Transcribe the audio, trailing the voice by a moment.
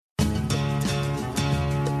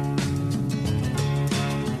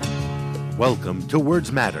Welcome to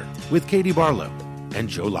Words Matter with Katie Barlow and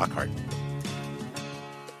Joe Lockhart.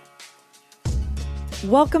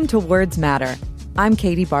 Welcome to Words Matter. I'm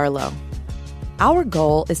Katie Barlow. Our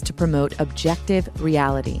goal is to promote objective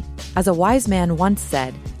reality. As a wise man once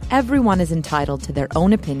said, everyone is entitled to their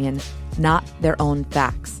own opinion, not their own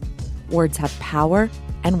facts. Words have power,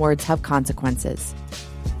 and words have consequences.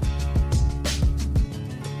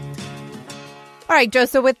 All right, Joe,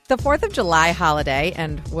 so with the 4th of July holiday,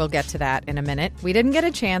 and we'll get to that in a minute, we didn't get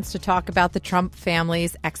a chance to talk about the Trump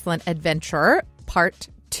family's excellent adventure, Part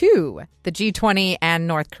 2, the G20 and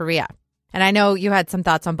North Korea. And I know you had some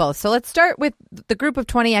thoughts on both. So let's start with the Group of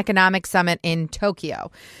 20 Economic Summit in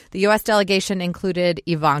Tokyo. The U.S. delegation included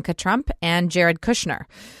Ivanka Trump and Jared Kushner.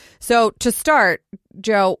 So to start,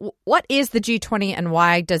 Joe, what is the G20 and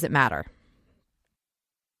why does it matter?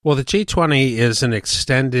 Well, the G20 is an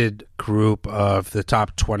extended group of the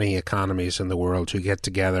top 20 economies in the world who get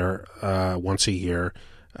together once a year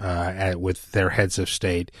with their heads of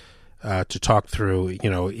state to talk through,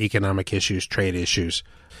 economic issues, trade issues.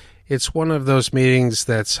 It's one of those meetings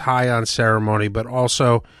that's high on ceremony, but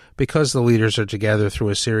also because the leaders are together through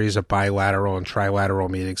a series of bilateral and trilateral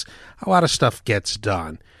meetings, a lot of stuff gets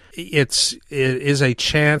done. It is a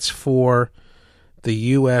chance for the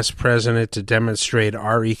U.S. president to demonstrate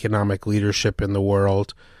our economic leadership in the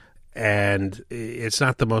world. And it's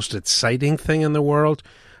not the most exciting thing in the world,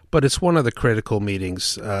 but it's one of the critical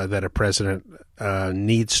meetings that a president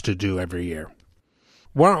needs to do every year.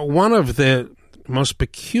 One of the most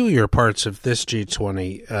peculiar parts of this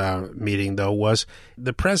G20 meeting, though, was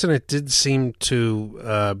the president did seem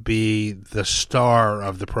to be the star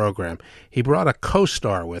of the program. He brought a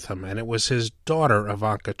co-star with him, and it was his daughter,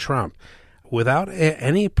 Ivanka Trump. Without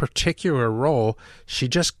any particular role, she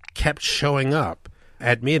just kept showing up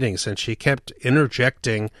at meetings, and she kept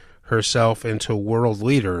interjecting herself into world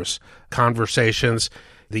leaders' conversations.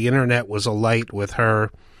 The internet was alight with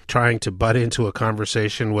her trying to butt into a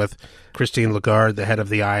conversation with Christine Lagarde, the head of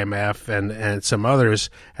the IMF, and some others,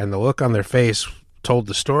 and the look on their face told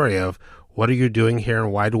the story of, what are you doing here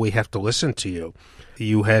and why do we have to listen to you?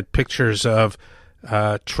 You had pictures of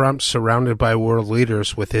Trump surrounded by world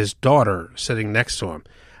leaders with his daughter sitting next to him.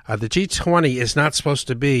 The G20 is not supposed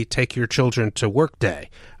to be take your children to work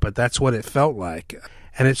day, but that's what it felt like.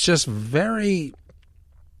 And it's just very,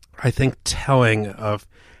 I think, telling of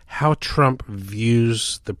how Trump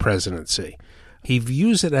views the presidency. He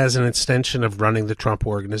views it as an extension of running the Trump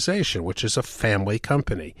Organization, which is a family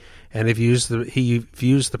company. And he views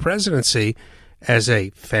the presidency as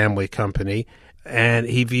a family company. And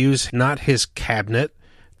he views not his cabinet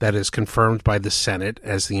that is confirmed by the Senate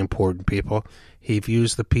as the important people. He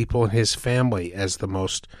views the people in his family as the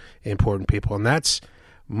most important people. And that's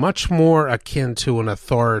much more akin to an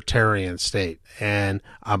authoritarian state and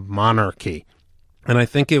a monarchy. And I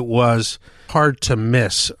think it was hard to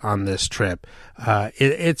miss on this trip.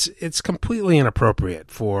 It's completely inappropriate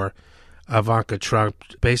for Ivanka Trump,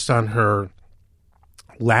 based on her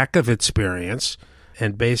lack of experience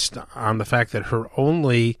and based on the fact that her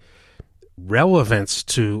only relevance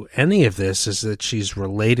to any of this is that she's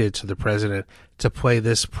related to the president, to play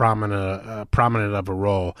this prominent of a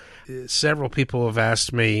role. Several people have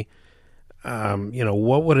asked me,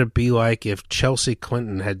 what would it be like if Chelsea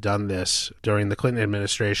Clinton had done this during the Clinton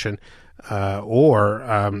administration, or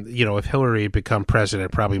if Hillary had become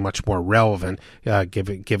president, probably much more relevant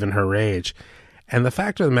given her age. And the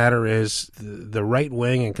fact of the matter is the right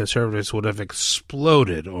wing and conservatives would have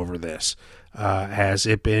exploded over this as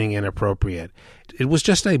it being inappropriate. It was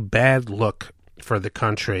just a bad look for the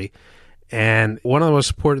country. And one of the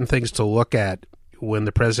most important things to look at when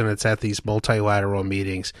the president's at these multilateral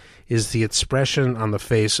meetings is the expression on the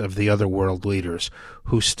face of the other world leaders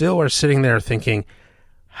who still are sitting there thinking,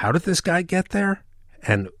 how did this guy get there?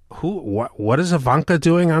 And what is Ivanka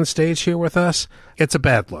doing on stage here with us? It's a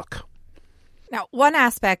bad look. Now, one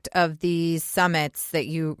aspect of these summits that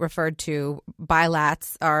you referred to,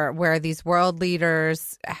 bilats, are where these world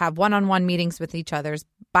leaders have one-on-one meetings with each other's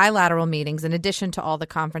bilateral meetings, in addition to all the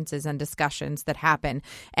conferences and discussions that happen.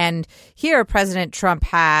 And here, President Trump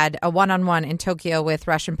had a one-on-one in Tokyo with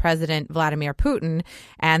Russian President Vladimir Putin,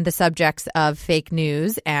 and the subjects of fake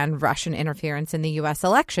news and Russian interference in the U.S.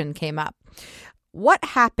 election came up. What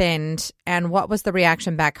happened, and what was the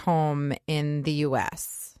reaction back home in the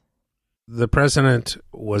U.S.? The president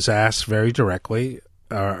was asked very directly,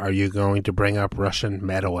 are you going to bring up Russian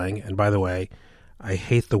meddling? And by the way, I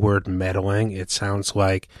hate the word meddling. It sounds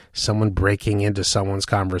like someone breaking into someone's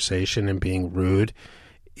conversation and being rude.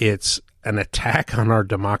 It's an attack on our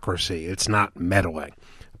democracy. It's not meddling.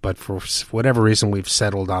 But for whatever reason, we've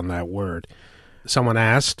settled on that word. Someone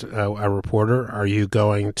asked a reporter, are you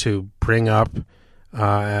going to bring up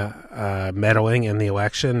meddling in the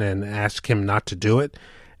election and ask him not to do it?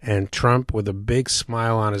 And Trump, with a big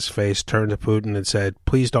smile on his face, turned to Putin and said,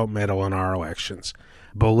 please don't meddle in our elections,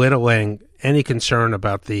 belittling any concern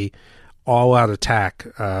about the all-out attack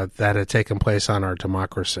that had taken place on our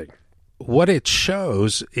democracy. What it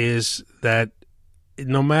shows is that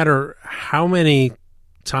no matter how many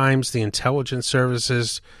times the intelligence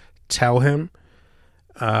services tell him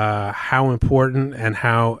how important and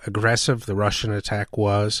how aggressive the Russian attack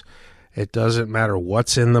was, it doesn't matter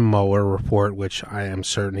what's in the Mueller report, which I am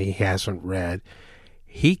certain he hasn't read.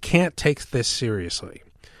 He can't take this seriously.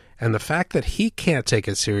 And the fact that he can't take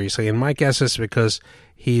it seriously, and my guess is because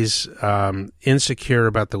he's insecure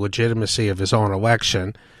about the legitimacy of his own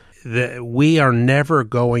election, that we are never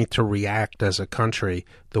going to react as a country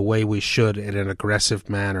the way we should in an aggressive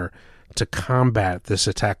manner to combat this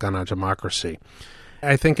attack on our democracy.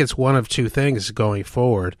 I think it's one of two things going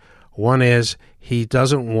forward. One is he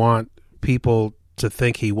doesn't want people to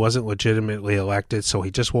think he wasn't legitimately elected, so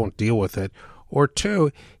he just won't deal with it. Or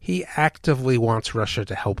two, he actively wants Russia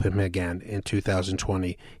to help him again in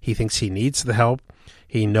 2020. He thinks he needs the help.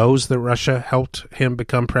 He knows that Russia helped him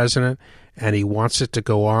become president, and he wants it to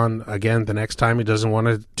go on again the next time. He doesn't want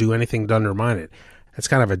to do anything to undermine it. It's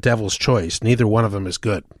kind of a devil's choice. Neither one of them is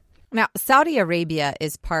good. Now, Saudi Arabia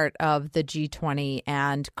is part of the G20,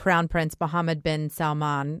 and Crown Prince Mohammed bin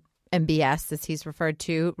Salman, MBS, as he's referred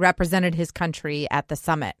to, represented his country at the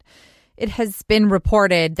summit. It has been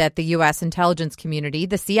reported that the U.S. intelligence community,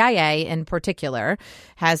 the CIA in particular,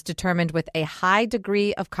 has determined with a high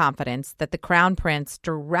degree of confidence that the Crown Prince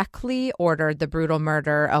directly ordered the brutal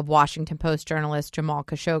murder of Washington Post journalist Jamal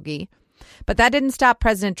Khashoggi. But that didn't stop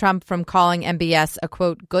President Trump from calling MBS a,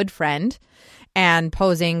 quote, good friend and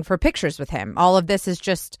posing for pictures with him. All of this is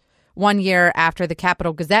just 1 year after the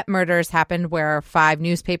Capitol Gazette murders happened, where 5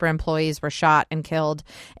 newspaper employees were shot and killed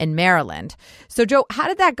in Maryland. So, Joe, how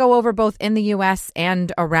did that go over both in the U.S.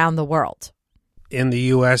 and around the world? In the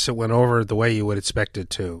U.S., it went over the way you would expect it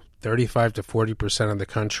to. 35 to 40% of the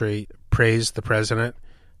country praised the president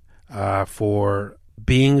for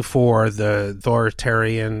being for the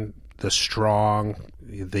authoritarian, the strong,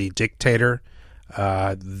 the dictator.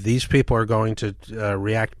 These people are going to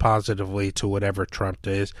react positively to whatever Trump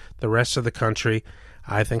does. The rest of the country,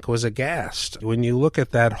 I think, was aghast. When you look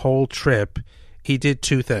at that whole trip, he did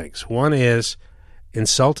 2 things. One is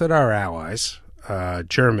insulted our allies,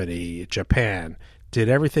 Germany, Japan, did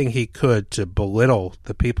everything he could to belittle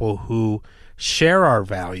the people who share our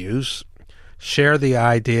values, share the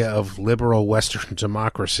idea of liberal Western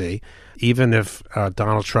democracy, even if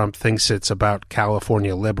Donald Trump thinks it's about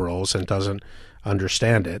California liberals and doesn't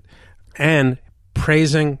understand it, and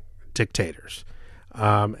praising dictators.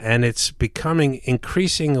 And it's becoming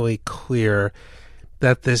increasingly clear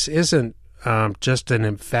that this isn't just an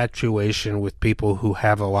infatuation with people who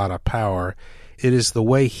have a lot of power. It is the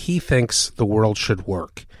way he thinks the world should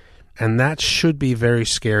work. And that should be very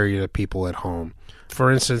scary to people at home.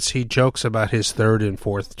 For instance, he jokes about his 3rd and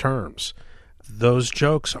 4th terms. Those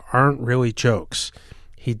jokes aren't really jokes.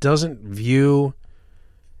 He doesn't view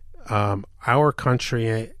our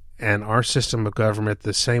country and our system of government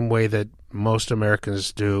the same way that most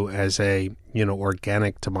Americans do, as a,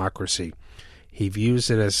 organic democracy. He views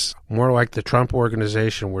it as more like the Trump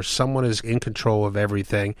Organization, where someone is in control of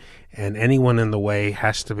everything and anyone in the way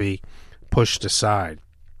has to be pushed aside.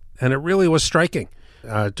 And it really was striking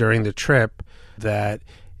during the trip that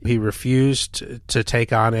he refused to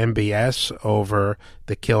take on MBS over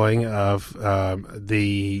the killing of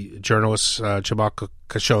the journalist Jamal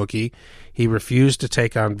Khashoggi. He refused to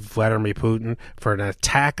take on Vladimir Putin for an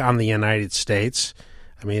attack on the United States.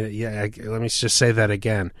 I mean, let me just say that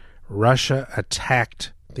again. Russia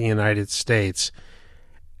attacked the United States,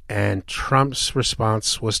 and Trump's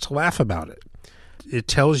response was to laugh about it. It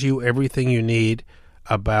tells you everything you need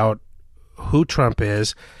about who Trump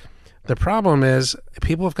is. The problem is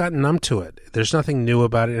people have gotten numb to it. There's nothing new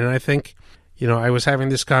about it. And I think, I was having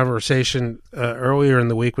this conversation earlier in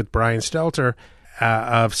the week with Brian Stelter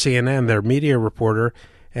of CNN, their media reporter,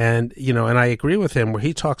 and, and I agree with him where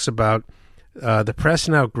he talks about the press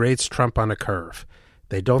now grades Trump on a curve.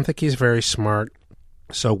 They don't think he's very smart.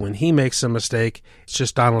 So when he makes a mistake, it's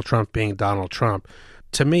just Donald Trump being Donald Trump.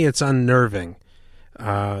 To me, it's unnerving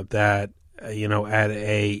that, at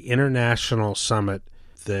a international summit,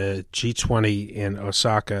 the G20 in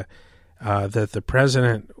Osaka, that the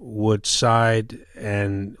president would side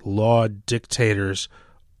and laud dictators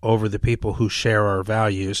over the people who share our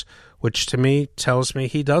values, which to me tells me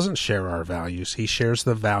he doesn't share our values. He shares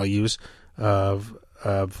the values of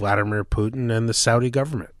Vladimir Putin and the Saudi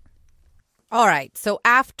government. All right. So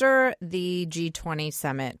after the G20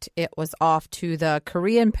 summit, it was off to the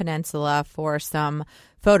Korean Peninsula for some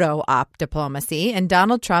photo op diplomacy, and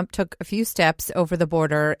Donald Trump took a few steps over the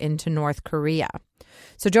border into North Korea.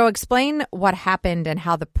 So, Joe, explain what happened and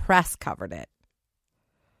how the press covered it.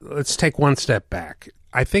 Let's take one step back.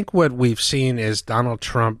 I think what we've seen is Donald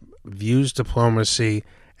Trump views diplomacy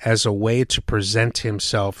as a way to present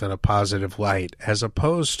himself in a positive light, as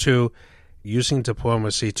opposed to using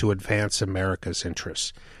diplomacy to advance America's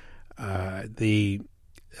interests. The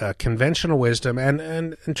conventional wisdom,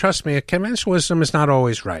 and trust me, conventional wisdom is not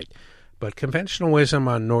always right, but conventional wisdom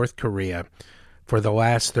on North Korea for the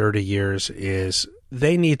last 30 years is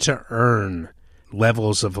they need to earn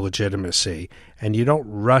levels of legitimacy, and you don't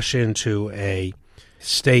rush into a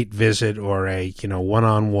state visit or a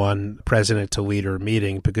one-on-one president-to-leader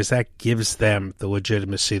meeting because that gives them the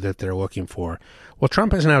legitimacy that they're looking for. Well,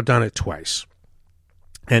 Trump has now done it twice.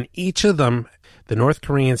 And each of them, the North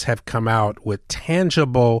Koreans have come out with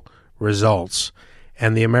tangible results,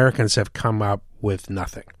 and the Americans have come up with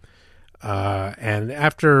nothing. And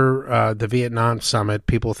after the Vietnam summit,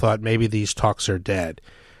 people thought maybe these talks are dead.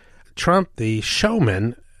 Trump, the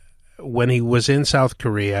showman, when he was in South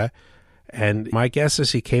Korea, and my guess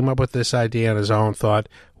is he came up with this idea on his own, thought,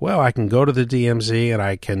 well, I can go to the DMZ and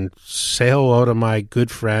I can say hello to my good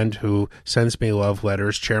friend who sends me love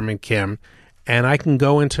letters, Chairman Kim, and I can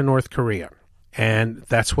go into North Korea. And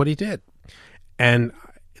that's what he did. And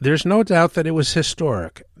there's no doubt that it was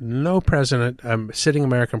historic. No president, sitting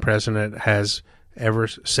American president, has ever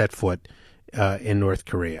set foot in North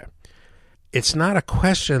Korea. It's not a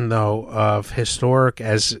question, though, of historic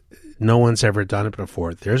as no one's ever done it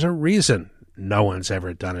before. There's a reason no one's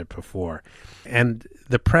ever done it before. And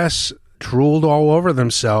the press drooled all over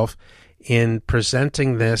themselves in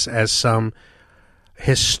presenting this as some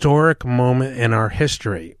historic moment in our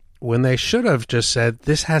history, when they should have just said,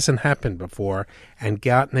 this hasn't happened before, and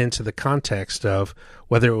gotten into the context of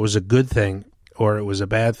whether it was a good thing or it was a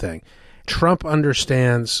bad thing. Trump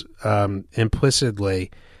understands implicitly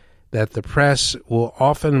that the press will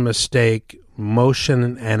often mistake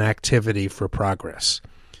motion and activity for progress.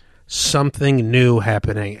 Something new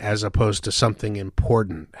happening as opposed to something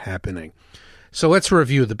important happening. So let's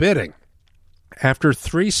review the bidding. After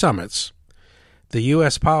 3 summits, the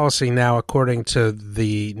U.S. policy now, according to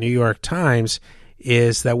the New York Times,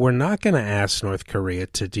 is that we're not going to ask North Korea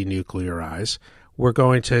to denuclearize. We're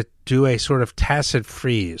going to do a sort of tacit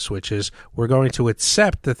freeze, which is we're going to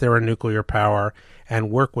accept that they're a nuclear power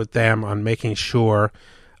and work with them on making sure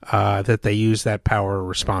that they use that power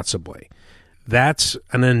responsibly. That's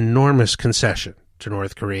an enormous concession to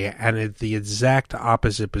North Korea, and it's the exact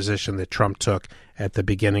opposite position that Trump took at the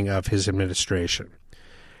beginning of his administration.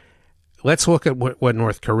 Let's look at what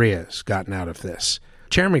North Korea's gotten out of this.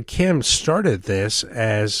 Chairman Kim started this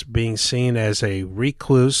as being seen as a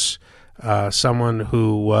recluse, someone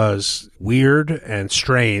who was weird and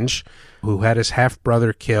strange, who had his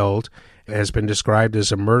half-brother killed, has been described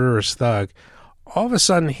as a murderous thug. All of a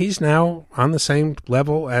sudden, he's now on the same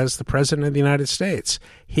level as the President of the United States.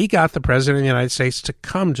 He got the President of the United States to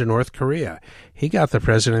come to North Korea. He got the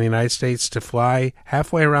President of the United States to fly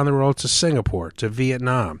halfway around the world to Singapore, to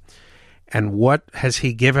Vietnam. And what has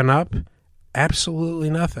he given up? Absolutely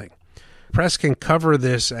nothing. Press can cover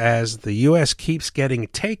this as the U.S. keeps getting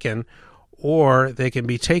taken, or they can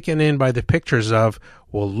be taken in by the pictures of,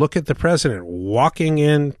 well, look at the president walking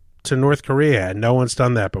in to North Korea, and no one's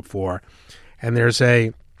done that before. And there's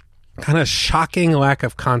a kind of shocking lack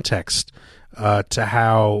of context to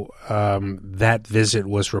how that visit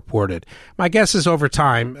was reported. My guess is over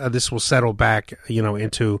time, this will settle back,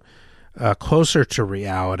 into closer to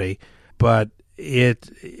reality, but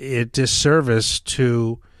it disservice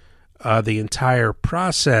to the entire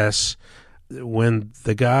process when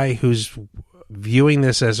the guy who's viewing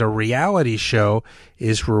this as a reality show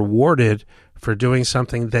is rewarded for doing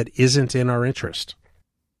something that isn't in our interest.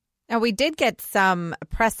 Now, we did get some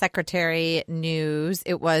press secretary news.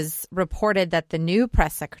 It was reported that the new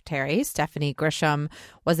press secretary, Stephanie Grisham,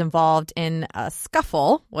 was involved in a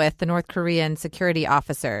scuffle with the North Korean security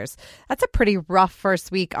officers. That's a pretty rough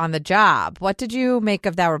first week on the job. What did you make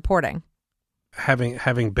of that reporting?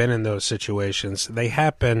 Having been in those situations, they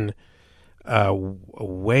happen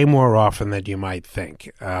way more often than you might think,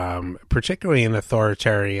 particularly in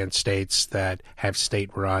authoritarian states that have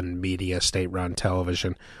state-run media, state-run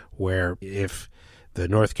television, where if the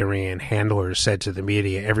North Korean handlers said to the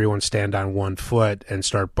media, everyone stand on one foot and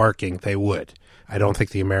start barking, they would. I don't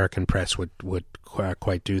think the American press would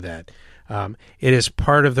quite do that. It is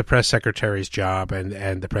part of the press secretary's job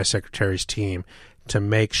and the press secretary's team to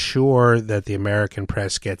make sure that the American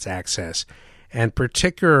press gets access, and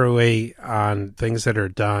particularly on things that are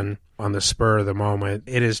done on the spur of the moment.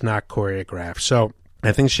 It is not choreographed. So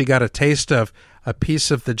I think she got a taste of a piece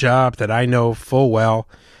of the job that I know full well.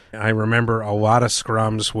 I remember a lot of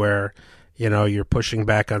scrums where, you're pushing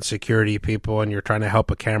back on security people and you're trying to help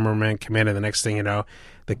a cameraman come in, and the next thing you know,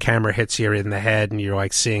 the camera hits you in the head and you're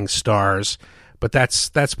like seeing stars. But that's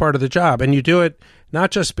part of the job. And you do it not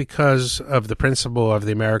just because of the principle of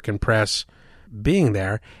the American press being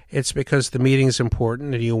there. It's because the meeting's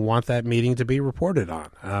important and you want that meeting to be reported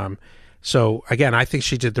on. So, again, I think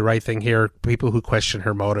she did the right thing here. People who question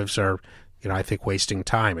her motives are, I think, wasting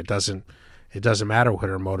time. It doesn't matter what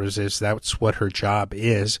her motives is. That's what her job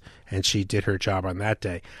is, and she did her job on that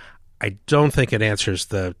day. I don't think it answers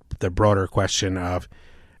the broader question of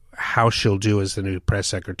how she'll do as the new press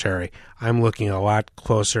secretary. I'm looking a lot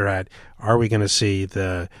closer at, are we going to see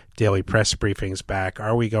the daily press briefings back?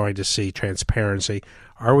 Are we going to see transparency?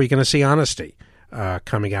 Are we going to see honesty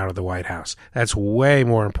coming out of the White House? That's way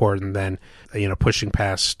more important than, pushing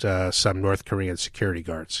past some North Korean security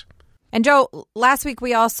guards. And Joe, last week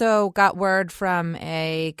we also got word from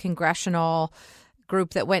a congressional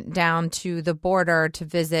group that went down to the border to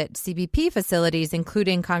visit CBP facilities,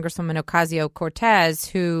 including Congresswoman Ocasio-Cortez,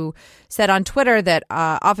 who said on Twitter that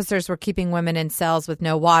officers were keeping women in cells with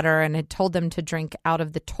no water and had told them to drink out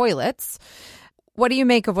of the toilets. What do you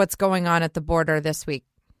make of what's going on at the border this week?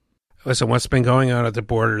 Listen, what's been going on at the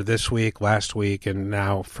border this week, last week, and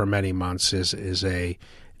now for many months is a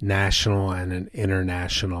national and an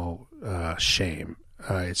international shame.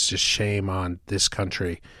 It's just shame on this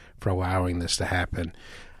country for allowing this to happen.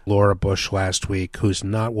 Laura Bush last week, who's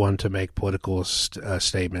not one to make political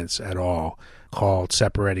statements at all, called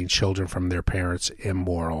separating children from their parents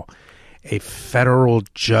immoral. A federal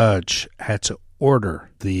judge had to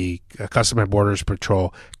order the Customs and Borders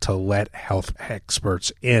Patrol to let health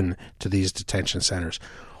experts in to these detention centers.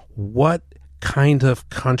 What kind of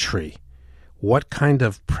country, what kind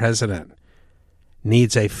of president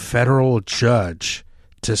needs a federal judge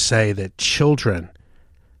to say that children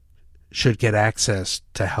should get access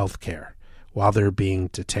to health care while they're being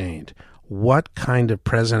detained? What kind of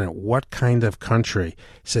president, what kind of country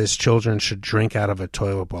says children should drink out of a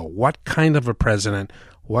toilet bowl? What kind of a president,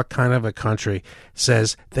 what kind of a country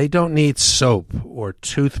says they don't need soap or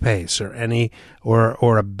toothpaste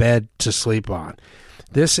or a bed to sleep on?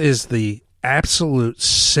 This is the absolute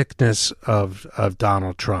sickness of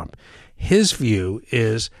Donald Trump. His view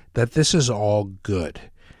is that this is all good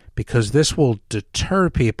because this will deter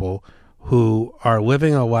people who are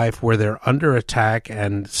living a life where they're under attack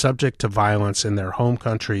and subject to violence in their home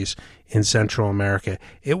countries in Central America.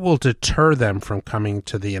 It will deter them from coming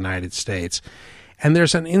to the United States. And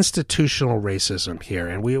there's an institutional racism here,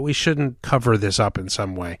 and we shouldn't cover this up in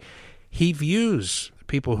some way. He views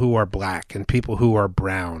people who are black and people who are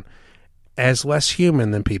brown as less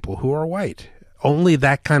human than people who are white. Only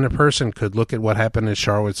that kind of person could look at what happened in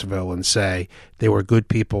Charlottesville and say they were good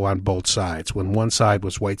people on both sides, when one side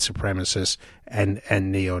was white supremacists and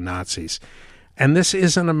neo-Nazis. And this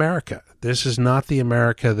isn't America. This is not the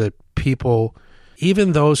America that people,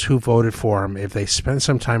 even those who voted for him, if they spent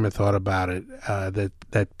some time and thought about it,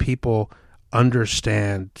 that people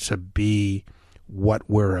understand to be what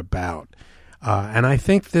we're about. And I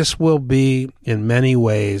think this will be, in many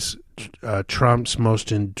ways, Trump's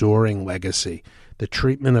most enduring legacy, the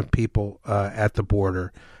treatment of people at the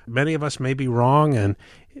border. Many of us may be wrong, and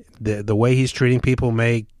the way he's treating people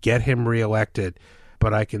may get him reelected.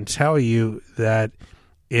 But I can tell you that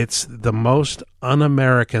it's the most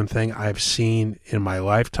un-American thing I've seen in my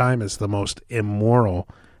lifetime. It's the most immoral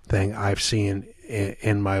thing I've seen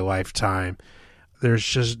in my lifetime. There's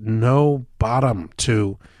just no bottom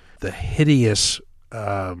to the hideous,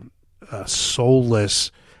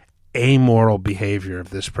 soulless, amoral behavior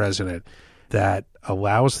of this president that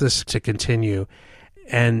allows this to continue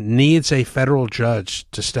and needs a federal judge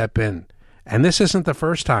to step in. And this isn't the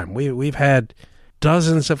first time. We've had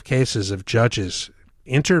dozens of cases of judges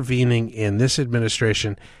intervening in this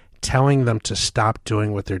administration, telling them to stop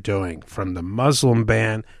doing what they're doing, from the Muslim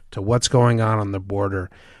ban to what's going on the border.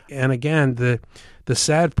 And again, the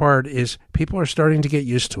sad part is people are starting to get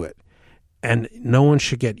used to it. And no one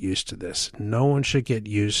should get used to this. No one should get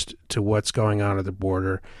used to what's going on at the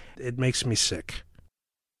border. It makes me sick.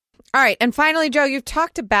 All right. And finally, Joe, you've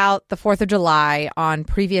talked about the 4th of July on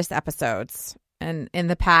previous episodes. And in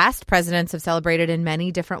the past, presidents have celebrated in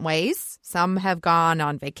many different ways. Some have gone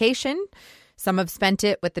on vacation. Some have spent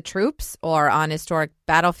it with the troops or on historic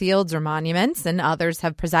battlefields or monuments. And others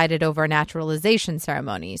have presided over naturalization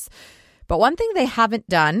ceremonies. But one thing they haven't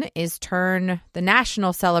done is turn the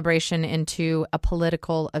national celebration into a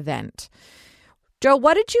political event. Joe,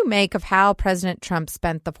 what did you make of how President Trump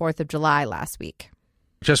spent the 4th of July last week?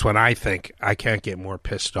 Just when I think I can't get more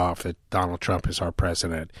pissed off that Donald Trump is our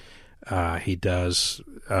president, he does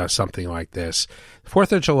something like this.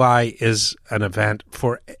 4th of July is an event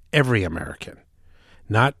for every American,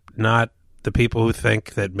 not the people who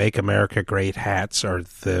think that Make America Great hats are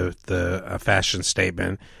the fashion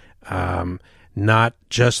statement, not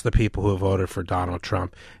just the people who voted for Donald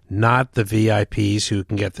Trump, not the VIPs who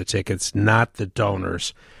can get the tickets, not the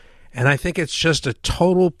donors. And I think it's just a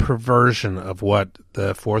total perversion of what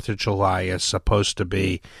the 4th of July is supposed to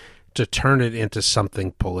be, to turn it into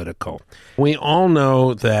something political. We all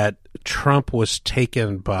know that Trump was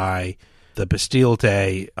taken by the Bastille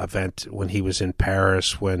Day event when he was in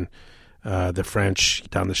Paris, when the French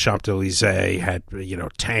down the Champs-Élysées had,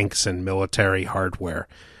 tanks and military hardware,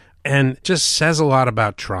 and just says a lot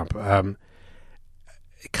about Trump.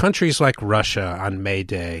 Countries like Russia on May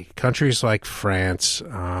Day, countries like France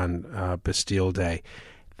on Bastille Day,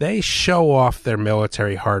 they show off their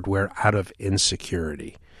military hardware out of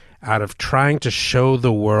insecurity, out of trying to show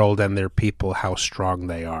the world and their people how strong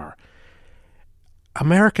they are.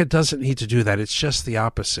 America doesn't need to do that. It's just the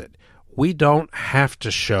opposite. We don't have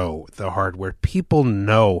to show the hardware. People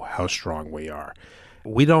know how strong we are.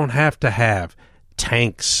 We don't have to have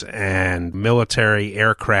tanks and military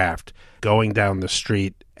aircraft going down the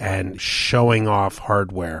street and showing off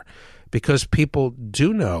hardware, because people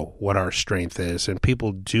do know what our strength is and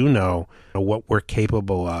people do know what we're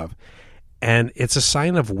capable of. And it's a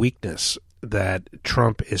sign of weakness that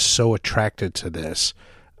Trump is so attracted to this.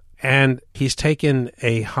 And he's taken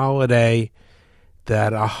a holiday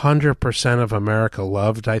that 100% of America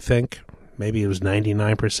loved, I think. Maybe it was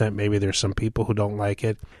 99%. Maybe there's some people who don't like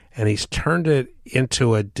it. And he's turned it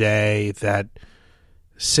into a day that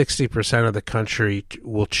 60% of the country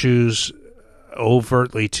will choose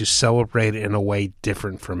overtly to celebrate in a way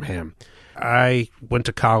different from him. I went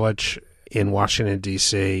to college in Washington,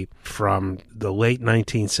 D.C. from the late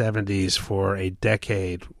 1970s for a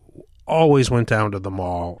decade. Always went down to the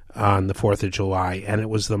mall on the 4th of July, and it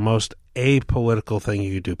was the most apolitical thing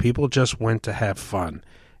you could do. People just went to have fun.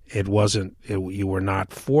 You were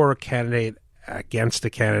not for a candidate, against a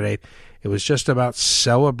candidate. It was just about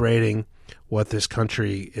celebrating what this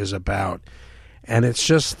country is about. And it's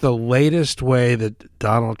just the latest way that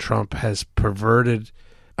Donald Trump has perverted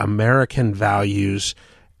American values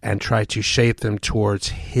and tried to shape them towards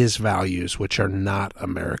his values, which are not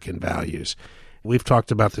American values. We've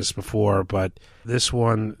talked about this before, but this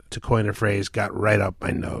one, to coin a phrase, got right up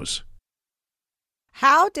my nose.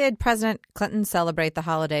 How did President Clinton celebrate the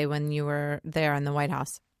holiday when you were there in the White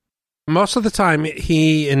House? Most of the time,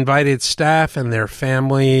 he invited staff and their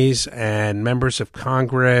families and members of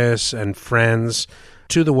Congress and friends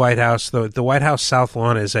to the White House. The White House South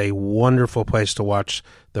Lawn is a wonderful place to watch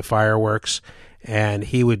the fireworks, and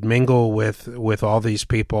he would mingle with all these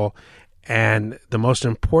people. And the most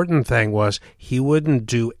important thing was he wouldn't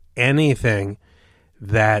do anything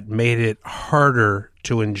that made it harder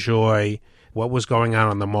to enjoy what was going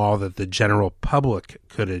on the mall that the general public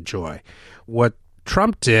could enjoy. What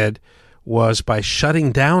Trump did was, by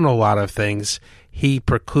shutting down a lot of things, he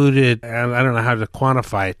precluded, and I don't know how to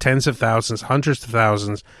quantify it, tens of thousands, hundreds of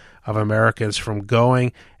thousands of Americans from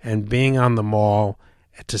going and being on the mall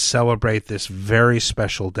to celebrate this very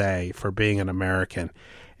special day for being an American.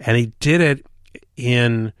 And he did it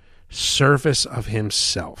in service of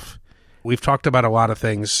himself. We've talked about a lot of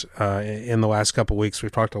things in the last couple of weeks.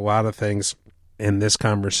 We've talked a lot of things in this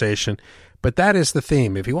conversation. But that is the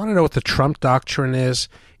theme. If you want to know what the Trump doctrine is,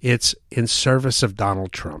 it's in service of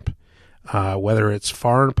Donald Trump. Whether it's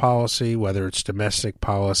foreign policy, whether it's domestic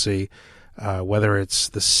policy, whether it's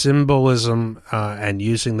the symbolism and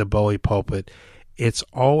using the bully pulpit, it's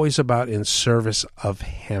always about in service of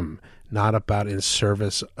him, not about in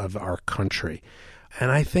service of our country. And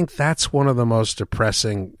I think that's one of the most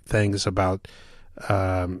depressing things about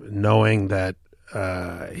knowing that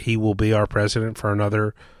he will be our president for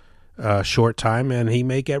another short time, and he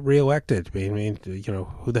may get reelected. I mean,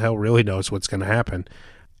 who the hell really knows what's going to happen?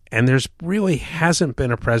 And there's really hasn't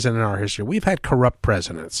been a president in our history. We've had corrupt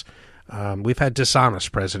presidents. We've had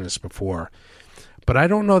dishonest presidents before. But I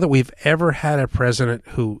don't know that we've ever had a president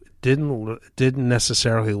who didn't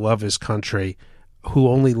necessarily love his country, who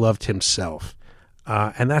only loved himself.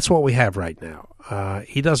 And that's what we have right now.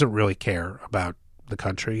 He doesn't really care about the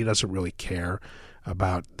country. He doesn't really care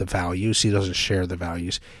about the values. He doesn't share the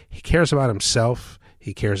values. He cares about himself.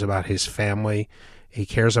 He cares about his family. He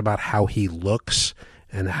cares about how he looks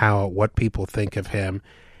and what people think of him.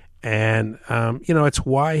 And, it's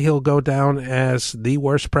why he'll go down as the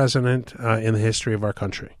worst president in the history of our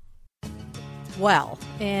country. Well,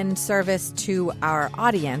 in service to our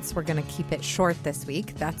audience, we're going to keep it short this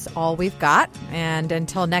week. That's all we've got. And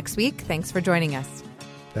until next week, thanks for joining us.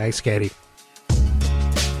 Thanks, Katie.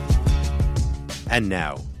 And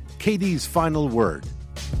now, Katie's final word.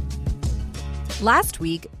 Last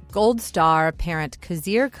week, Gold Star parent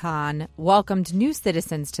Khizr Khan welcomed new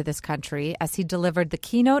citizens to this country as he delivered the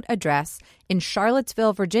keynote address in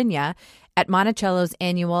Charlottesville, Virginia, at Monticello's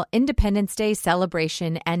annual Independence Day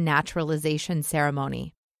celebration and naturalization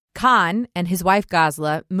ceremony. Khan and his wife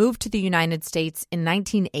Ghazla moved to the United States in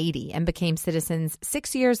 1980 and became citizens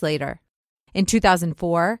 6 years later. In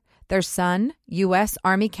 2004, their son, U.S.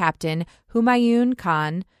 Army Captain Humayun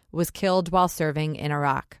Khan, was killed while serving in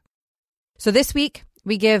Iraq. So this week,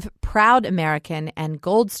 we give proud American and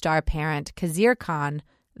Gold Star parent Khizr Khan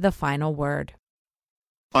the final word.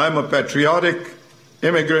 I am a patriotic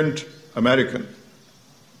immigrant American.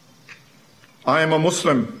 I am a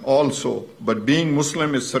Muslim also, but being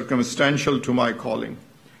Muslim is circumstantial to my calling.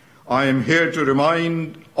 I am here to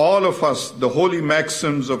remind all of us the holy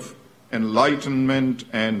maxims of enlightenment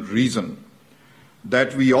and reason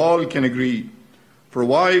that we all can agree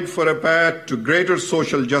provide for a path to greater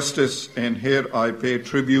social justice, and here I pay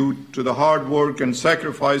tribute to the hard work and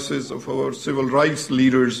sacrifices of our civil rights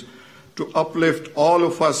leaders to uplift all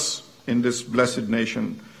of us in this blessed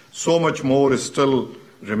nation. So much more still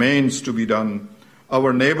remains to be done.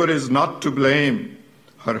 Our neighbor is not to blame.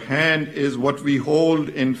 Her hand is what we hold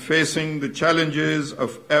in facing the challenges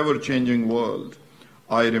of ever-changing world.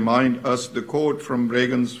 I remind us the quote from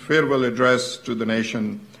Reagan's farewell address to the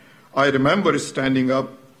nation. I remember standing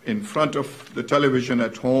up in front of the television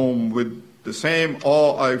at home with the same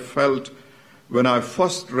awe I felt when I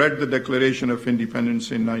first read the Declaration of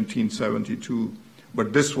Independence in 1972,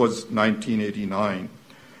 but this was 1989.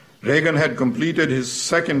 Reagan had completed his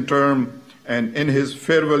second term, and in his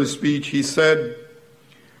farewell speech he said,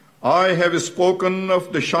 "I have spoken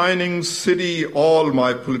of the shining city all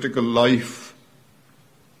my political life,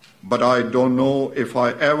 but I don't know if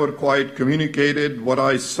I ever quite communicated what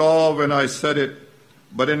I saw when I said it.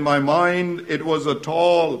 But in my mind, it was a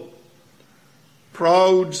tall,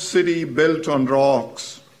 proud city built on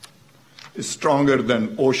rocks, stronger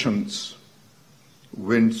than oceans,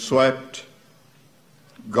 wind-swept,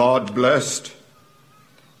 God-blessed,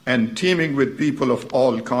 and teeming with people of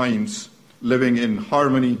all kinds, living in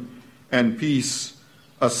harmony and peace.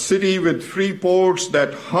 A city with free ports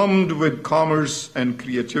that hummed with commerce and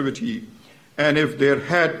creativity. And if there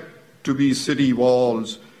had to be city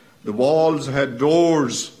walls, the walls had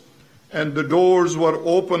doors, and the doors were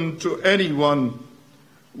open to anyone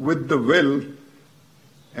with the will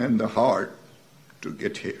and the heart to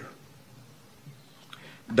get here."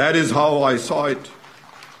 That is how I saw it.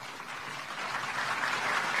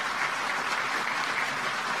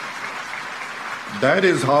 That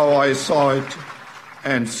is how I saw it.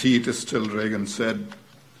 And see it still, Reagan said.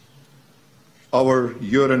 Our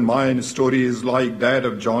your and mine story is like that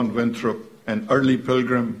of John Winthrop, an early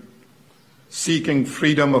pilgrim, seeking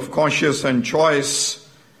freedom of conscience and choice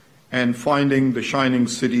and finding the shining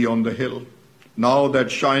city on the hill. Now that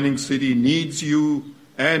shining city needs you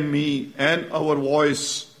and me and our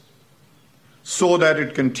voice so that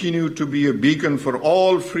it continue to be a beacon for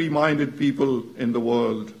all free-minded people in the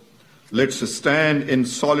world. Let's stand in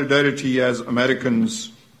solidarity as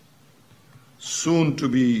Americans, soon to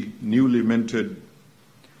be newly minted,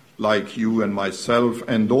 like you and myself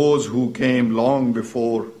and those who came long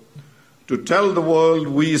before, to tell the world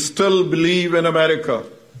we still believe in America.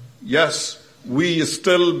 Yes, we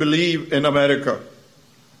still believe in America.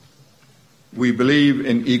 We believe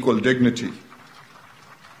in equal dignity.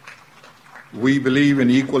 We believe in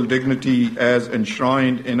equal dignity as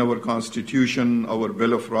enshrined in our Constitution, our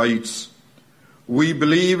Bill of Rights. We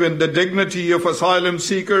believe in the dignity of asylum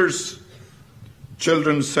seekers,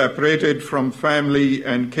 children separated from family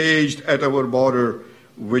and caged at our border,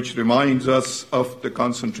 which reminds us of the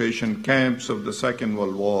concentration camps of the Second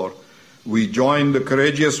World War. We join the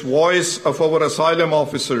courageous voice of our asylum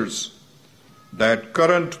officers. That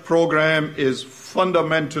current program is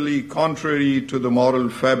fundamentally contrary to the moral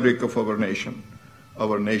fabric of our nation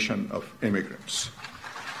of immigrants.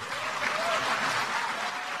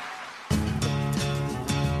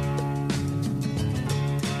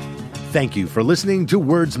 Thank you for listening to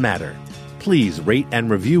Words Matter. Please rate and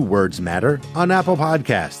review Words Matter on Apple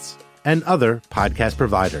Podcasts and other podcast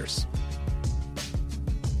providers.